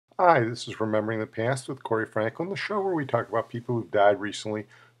Hi, this is Remembering the Past with Corey Franklin, the show where we talk about people who've died recently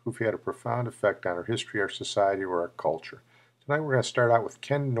who've had a profound effect on our history, our society, or our culture. Tonight we're going to start out with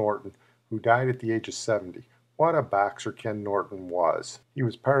Ken Norton, who died at the age of 70. What a boxer Ken Norton was. He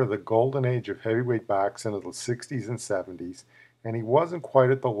was part of the golden age of heavyweight boxing of the 60s and 70s, and he wasn't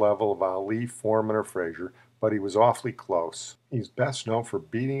quite at the level of Ali, Foreman, or Frazier, but he was awfully close. He's best known for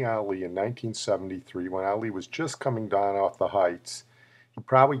beating Ali in 1973 when Ali was just coming down off the heights. He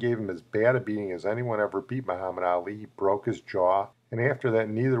probably gave him as bad a beating as anyone ever beat Muhammad Ali. He broke his jaw, and after that,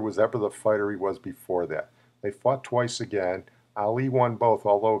 neither was ever the fighter he was before that. They fought twice again. Ali won both,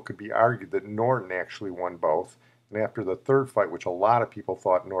 although it could be argued that Norton actually won both. And after the third fight, which a lot of people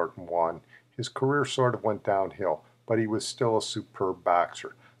thought Norton won, his career sort of went downhill, but he was still a superb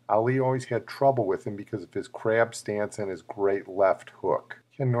boxer. Ali always had trouble with him because of his crab stance and his great left hook.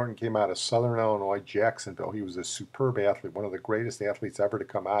 Ken Norton came out of Southern Illinois, Jacksonville. He was a superb athlete, one of the greatest athletes ever to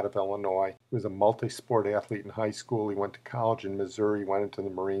come out of Illinois. He was a multi-sport athlete in high school. He went to college in Missouri, went into the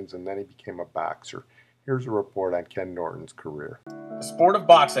Marines, and then he became a boxer. Here's a report on Ken Norton's career. The sport of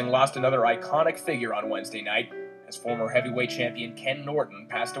boxing lost another iconic figure on Wednesday night as former heavyweight champion Ken Norton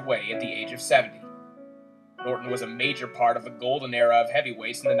passed away at the age of 70. Norton was a major part of the golden era of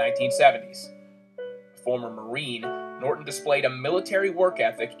heavyweights in the 1970s. A former Marine, Norton displayed a military work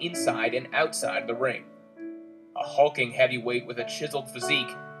ethic inside and outside the ring. A hulking heavyweight with a chiseled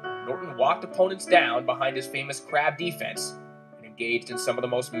physique, Norton walked opponents down behind his famous crab defense and engaged in some of the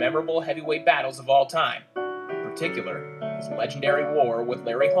most memorable heavyweight battles of all time, in particular his legendary war with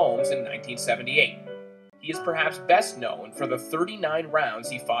Larry Holmes in 1978. He is perhaps best known for the 39 rounds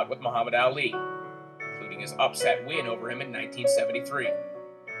he fought with Muhammad Ali, including his upset win over him in 1973.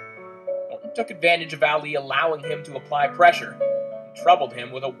 Norton took advantage of Ali allowing him to apply pressure and troubled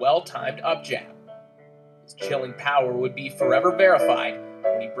him with a well-timed up jab. His chilling power would be forever verified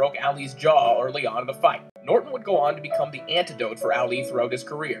when he broke Ali's jaw early on in the fight. Norton would go on to become the antidote for Ali throughout his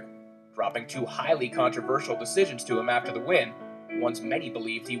career, dropping two highly controversial decisions to him after the win, ones many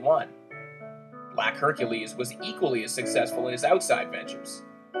believed he won. Black Hercules was equally as successful in his outside ventures.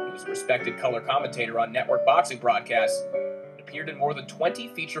 He was a respected color commentator on network boxing broadcasts and appeared in more than 20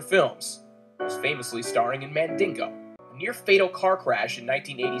 feature films, most famously starring in Mandingo. A near-fatal car crash in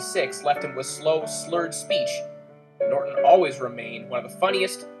 1986 left him with slow, slurred speech. Norton always remained one of the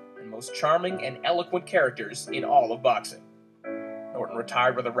funniest and most charming and eloquent characters in all of boxing. Norton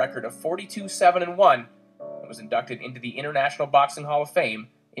retired with a record of 42-7-1 and was inducted into the International Boxing Hall of Fame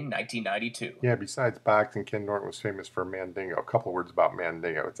in 1992. Yeah, besides boxing, Ken Norton was famous for Mandingo. A couple words about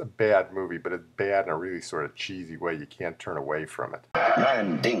Mandingo. It's a bad movie, but it's bad in a really sort of cheesy way. You can't turn away from it.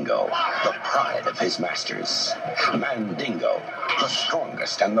 Mandingo, the pride of his masters. Mandingo, the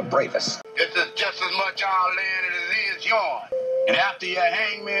strongest and the bravest. This is just as much our land as it is yours. And after your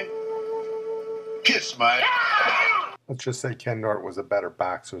hangman, kiss my ass. Let's just say Ken Norton was a better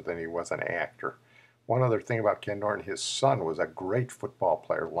boxer than he was an actor. One other thing about Ken Norton, his son was a great football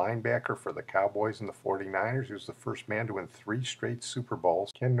player, linebacker for the Cowboys and the 49ers. He was the first man to win 3 straight Super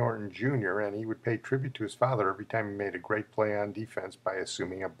Bowls, Ken Norton Jr., and he would pay tribute to his father every time he made a great play on defense by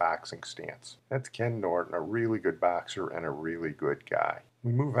assuming a boxing stance. That's Ken Norton, a really good boxer and a really good guy.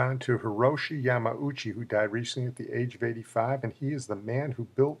 We move on to Hiroshi Yamauchi, who died recently at the age of 85, and he is the man who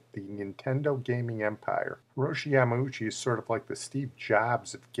built the Nintendo gaming empire. Hiroshi Yamauchi is sort of like the Steve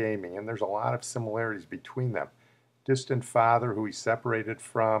Jobs of gaming, and there's a lot of similarities between them. Distant father who he separated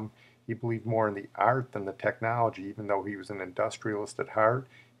from. He believed more in the art than the technology, even though he was an industrialist at heart.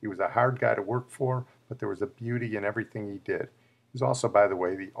 He was a hard guy to work for, but there was a beauty in everything he did. He's also, by the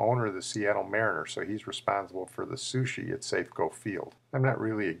way, the owner of the Seattle Mariners, so he's responsible for the sushi at Safeco Field. I'm not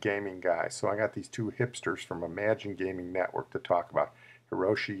really a gaming guy, so I got these two hipsters from Imagine Gaming Network to talk about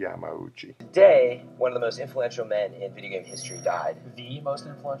Hiroshi Yamauchi. Today, one of the most influential men in video game history died. The most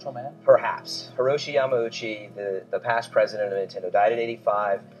influential man? Perhaps. Hiroshi Yamauchi, the past president of Nintendo, died at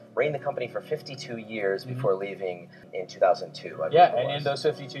 85. Reigned the company for 52 years before leaving in 2002. Yeah, and in those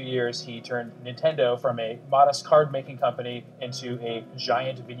 52 years, he turned Nintendo from a modest card-making company into a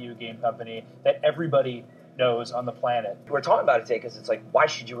giant video game company that everybody knows on the planet. We're talking about it today because it's like, why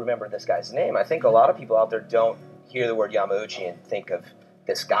should you remember this guy's name? I think a lot of people out there don't hear the word Yamauchi and think of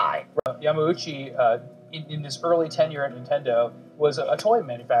this guy. Yamauchi, in his early tenure at Nintendo, was a toy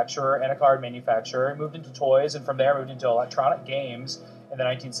manufacturer and a card manufacturer. He moved into toys, and from there moved into electronic games in the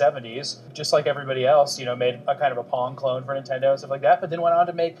 1970s, just like everybody else, made a kind of a Pong clone for Nintendo and stuff like that, but then went on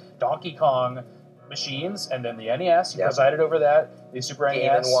to make Donkey Kong machines, and then the NES, he presided over that, the Super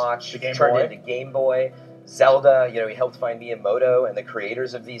NES, Game & Watch, the Game turned Boy. into Game Boy, Zelda, you know, he helped find Miyamoto and the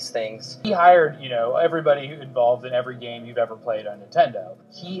creators of these things. He hired, you know, everybody involved in every game you've ever played on Nintendo.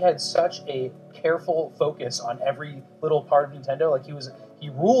 He had such a careful focus on every little part of Nintendo. Like he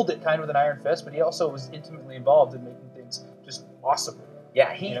ruled it kind of with an iron fist, but he also was intimately involved in making things just awesome.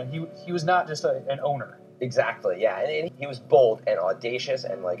 Yeah, he was not just an owner. Exactly, yeah. And he was bold and audacious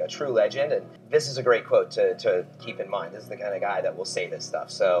and like a true legend. And this is a great quote to keep in mind. This is the kind of guy that will say this stuff.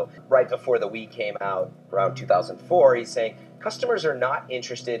 So right before the Wii came out, around 2004, he's saying, customers are not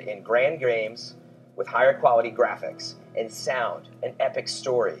interested in grand games with higher quality graphics and sound and epic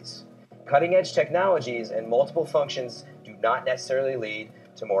stories. Cutting-edge technologies and multiple functions do not necessarily lead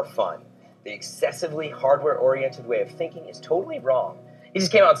to more fun. The excessively hardware-oriented way of thinking is totally wrong. He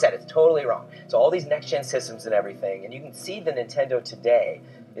just came out and said it's totally wrong. So all these next-gen systems and everything, and you can see the Nintendo today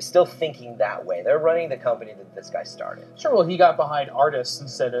is still thinking that way. They're running the company that this guy started. Sure, well, he got behind artists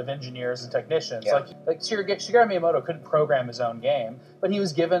instead of engineers and technicians. Yeah. Like Shigeru Miyamoto couldn't program his own game, but he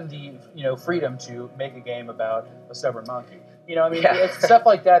was given the freedom to make a game about a stubborn monkey. It's stuff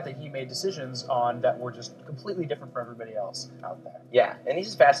like that he made decisions on that were just completely different from everybody else out there. Yeah, and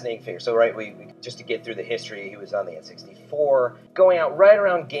he's a fascinating figure. So, right, we just to get through the history, he was on the N64, going out right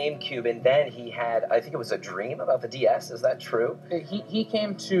around GameCube, and then he had, I think it was a dream about the DS. Is that true? He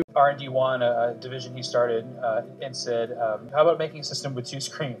came to R&D1, a division he started, and said, how about making a system with 2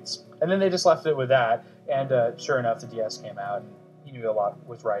 screens? And then they just left it with that, and sure enough, the DS came out. He knew a lot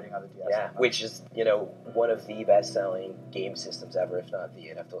was riding on the DS. Yeah, which is, one of the best-selling game systems ever, if not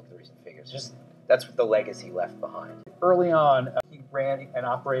the, I'd have to look at the recent figures. That's the legacy left behind. Early on, he ran and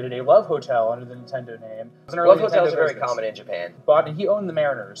operated a Love Hotel under the Nintendo name. Love Hotels are very common in Japan. But he owned the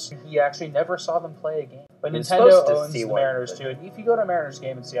Mariners. He actually never saw them play a game. But Nintendo owns the Mariners too. And if you go to a Mariners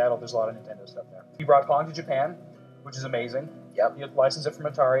game in Seattle, there's a lot of Nintendo stuff there. He brought Pong to Japan, which is amazing. Yep. He licensed it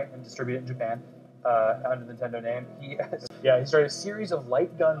from Atari and distributed it in Japan. Under the Nintendo name. He started a series of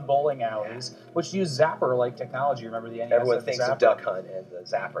light gun bowling alleys, which used Zapper-like technology. Remember the NES? Everyone thinks of Duck Hunt and the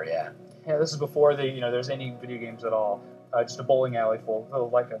Zapper, yeah. Yeah, this is before there's any video games at all. Just a bowling alley full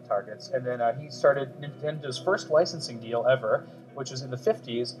of light gun targets. And then he started Nintendo's first licensing deal ever, which was in the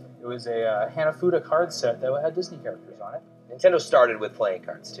 50s. It was a Hanafuda card set that had Disney characters on it. Nintendo started with playing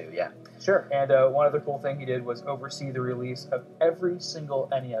cards too, yeah. Sure, and one other cool thing he did was oversee the release of every single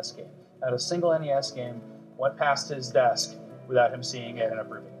NES game. Not a single NES game went past his desk without him seeing it and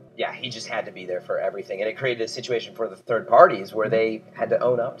approving it. Yeah, he just had to be there for everything. And it created a situation for the third parties where they had to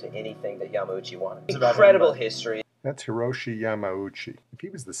own up to anything that Yamauchi wanted. Incredible history. That's Hiroshi Yamauchi. If he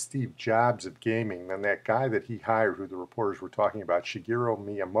was the Steve Jobs of gaming, then that guy that he hired, who the reporters were talking about, Shigeru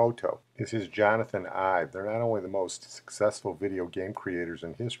Miyamoto, is his Jonathan Ive. They're not only the most successful video game creators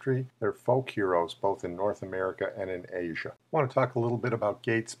in history, they're folk heroes both in North America and in Asia. I want to talk a little bit about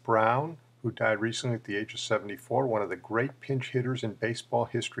Gates Brown, who died recently at the age of 74, one of the great pinch hitters in baseball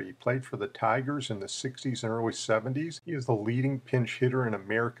history. He played for the Tigers in the 60s and early 70s. He is the leading pinch hitter in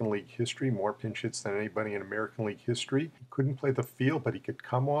American League history, more pinch hits than anybody in American League history. He couldn't play the field, but he could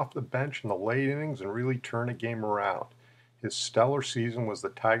come off the bench in the late innings and really turn a game around. His stellar season was the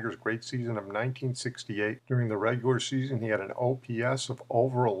Tigers' great season of 1968. During the regular season, he had an OPS of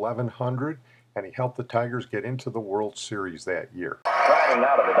over 1,100, and he helped the Tigers get into the World Series that year. Riding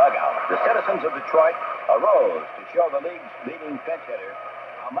out of the dugout, the citizens of Detroit arose to show the league's leading pinch hitter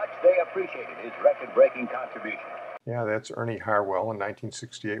how much they appreciated his record-breaking contribution. Yeah, that's Ernie Harwell. In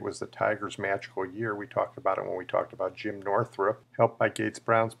 1968 was the Tigers' magical year. We talked about it when we talked about Jim Northrup. Helped by Gates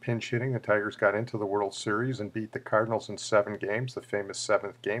Brown's pinch hitting, the Tigers got into the World Series and beat the Cardinals in 7 games, the famous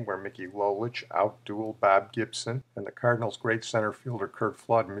 7th game where Mickey Lolich out-dueled Bob Gibson, and the Cardinals' great center fielder Curt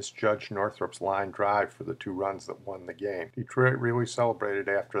Flood misjudged Northrup's line drive for the 2 runs that won the game. Detroit really celebrated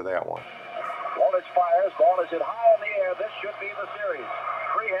after that one. Lolich fires, ball is hit high in the air. This should be the series.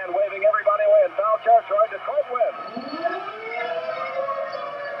 Freehand waving everybody away in foul territory. Detroit wins.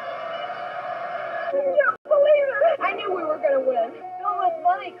 I can't believe it. I knew we were going to win. Bill was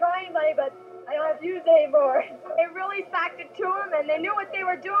money, crying money, but I don't have to use it anymore. They really stacked it to him, and they knew what they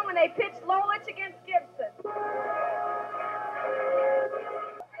were doing when they pitched Lolich against Gibson.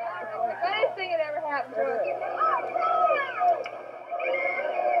 Anything had ever happened to us.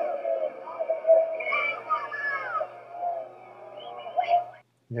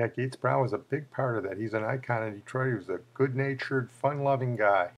 Yeah, Gates Brown was a big part of that. He's an icon in Detroit. He was a good-natured, fun-loving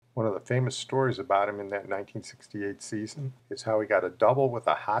guy. One of the famous stories about him in that 1968 season is how he got a double with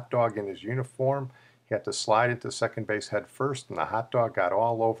a hot dog in his uniform. He had to slide into second base head first, and the hot dog got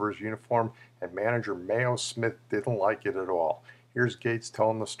all over his uniform, and manager Mayo Smith didn't like it at all. Here's Gates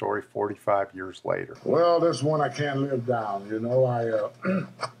telling the story 45 years later. Well, this one I can't live down.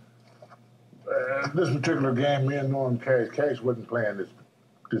 this particular game, me and Norton Cash wasn't playing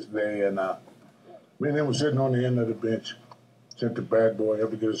this day, and me and him was sitting on the end of the bench. Sent the bad boy up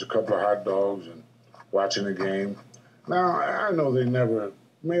to get us a couple of hot dogs and watching the game. Now, I know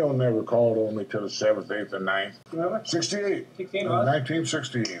Mayo never called on me till the 7th, 8th, or 9th. 68.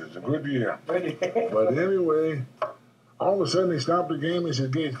 1968. It's a good year. But anyway, all of a sudden he stopped the game. He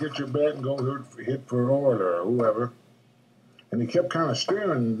said, Gates, get your bat and go hit for Orler or whoever. And he kept kind of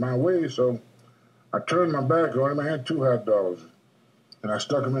staring my way, so I turned my back on him. I had 2 hot dogs, and I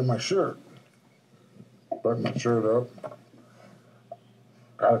stuck them in my shirt. Buttoned my shirt up.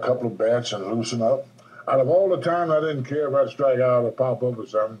 Got a couple of bats and loosened up. Out of all the time I didn't care if I'd strike out or pop up or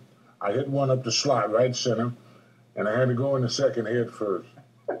something, I hit one up the slot, right center, and I had to go in the second head first.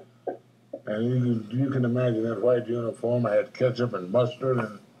 And you can imagine that white uniform. I had ketchup and mustard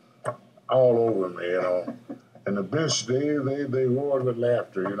and all over me, you know. And the bench, they roared with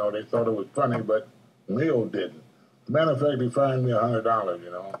laughter, you know. They thought it was funny, but Mayo didn't. Matter of fact, he fined me $100, you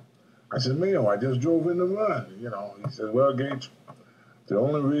know. I said, Mayo, I just drove in the run, you know. He said, well, Gates, the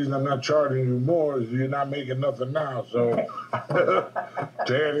only reason I'm not charging you more is you're not making nothing now, so to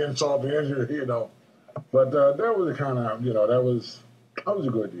add insult to injury, you know. But that was the kind of, you know, that was a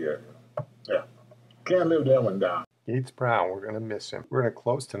good year. Yeah. Can't live that one down. Gates Brown, we're going to miss him. We're going to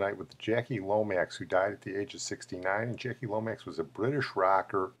close tonight with Jackie Lomax, who died at the age of 69. And Jackie Lomax was a British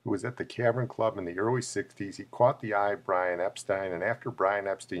rocker who was at the Cavern Club in the early 60s. He caught the eye of Brian Epstein, and after Brian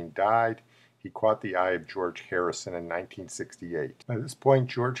Epstein died, he caught the eye of George Harrison in 1968. By this point,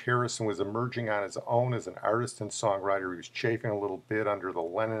 George Harrison was emerging on his own as an artist and songwriter. He was chafing a little bit under the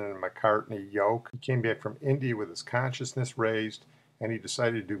Lennon and McCartney yoke. He came back from India with his consciousness raised, and he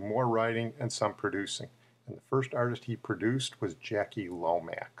decided to do more writing and some producing. And the first artist he produced was Jackie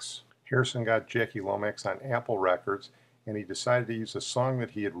Lomax. Harrison got Jackie Lomax on Apple Records, and he decided to use a song that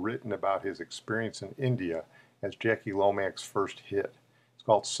he had written about his experience in India as Jackie Lomax's first hit. It's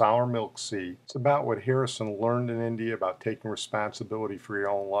called Sour Milk Sea. It's about what Harrison learned in India about taking responsibility for your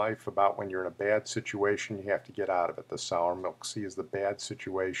own life, about when you're in a bad situation, you have to get out of it. The Sour Milk Sea is the bad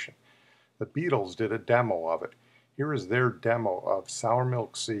situation. The Beatles did a demo of it. Here is their demo of Sour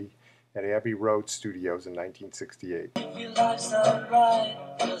Milk Sea at Abbey Road Studios in 1968. If your life's not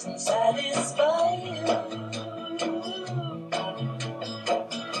right, doesn't satisfy you.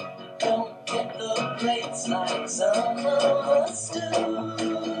 Don't get the plates like some of us do.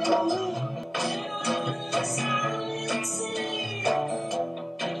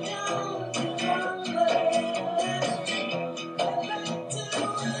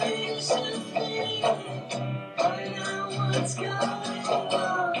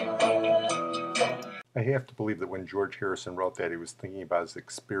 I have to believe that when George Harrison wrote that, he was thinking about his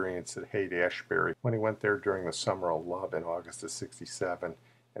experience at Haight-Ashbury when he went there during the Summer of Love in August of '67,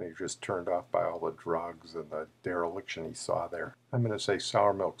 and he was just turned off by all the drugs and the dereliction he saw there. I'm going to say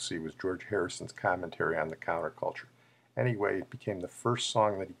Sour Milk Sea was George Harrison's commentary on the counterculture. Anyway, it became the first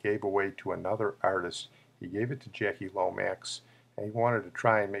song that he gave away to another artist. He gave it to Jackie Lomax, and he wanted to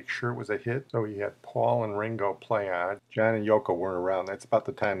try and make sure it was a hit, so he had Paul and Ringo play on it. John and Yoko weren't around. That's about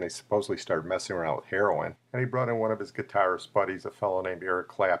the time they supposedly started messing around with heroin. And he brought in one of his guitarist buddies, a fellow named Eric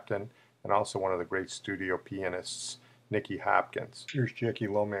Clapton, and also one of the great studio pianists, Nicky Hopkins. Here's Jackie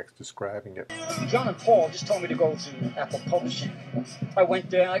Lomax describing it. John and Paul just told me to go to Apple Publishing. I went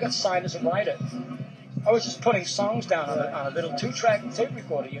there, I got signed as a writer. I was just putting songs down on a little 2-track tape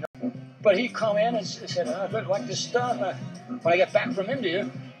recorder, you know. But he come in and said, I really like this stuff. When I get back from India,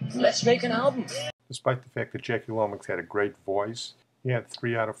 let's make an album. Despite the fact that Jackie Lomax had a great voice, he had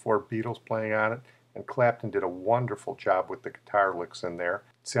 3 out of 4 Beatles playing on it, and Clapton did a wonderful job with the guitar licks in there.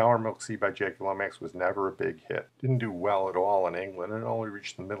 Sour Milk Sea by Jackie Lomax was never a big hit. Didn't do well at all in England, and only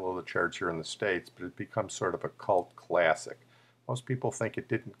reached the middle of the charts here in the States, but it became sort of a cult classic. Most people think it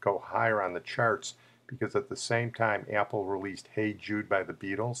didn't go higher on the charts because at the same time Apple released Hey Jude by the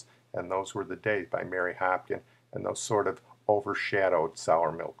Beatles, and Those Were the Days by Mary Hopkin, and those sort of overshadowed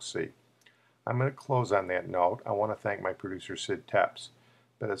Sour Milk Sea. I'm going to close on that note. I want to thank my producer Sid Tepps.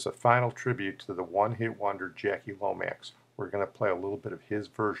 But as a final tribute to the one-hit wonder Jackie Lomax, we're going to play a little bit of his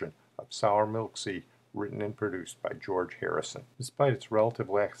version of Sour Milk Sea, written and produced by George Harrison. Despite its relative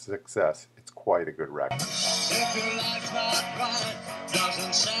lack of success, it's quite a good record. If your life's not right,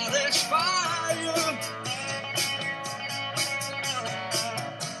 doesn't satisfy you.